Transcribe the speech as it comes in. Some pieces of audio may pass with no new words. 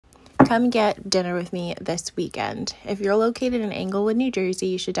come get dinner with me this weekend. If you're located in Englewood, New Jersey,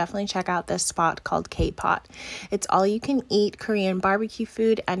 you should definitely check out this spot called K-Pot. It's all you can eat Korean barbecue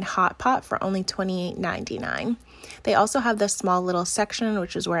food and hot pot for only $28.99. They also have this small little section,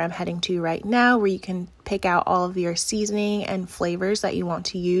 which is where I'm heading to right now, where you can pick out all of your seasoning and flavors that you want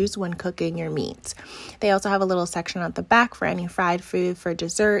to use when cooking your meats. They also have a little section at the back for any fried food for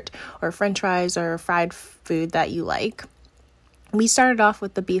dessert or french fries or fried food that you like. We started off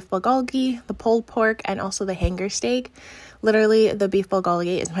with the beef bulgogi, the pulled pork, and also the hanger steak. Literally, the beef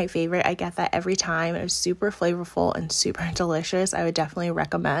bulgogi is my favorite. I get that every time. It was super flavorful and super delicious. I would definitely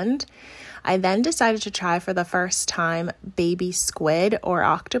recommend. I then decided to try for the first time baby squid, or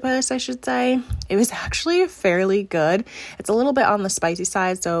octopus, I should say. It was actually fairly good. It's a little bit on the spicy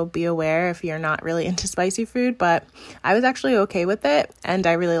side, so be aware if you're not really into spicy food, but I was actually okay with it, and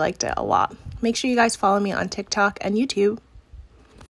I really liked it a lot. Make sure you guys follow me on TikTok and YouTube.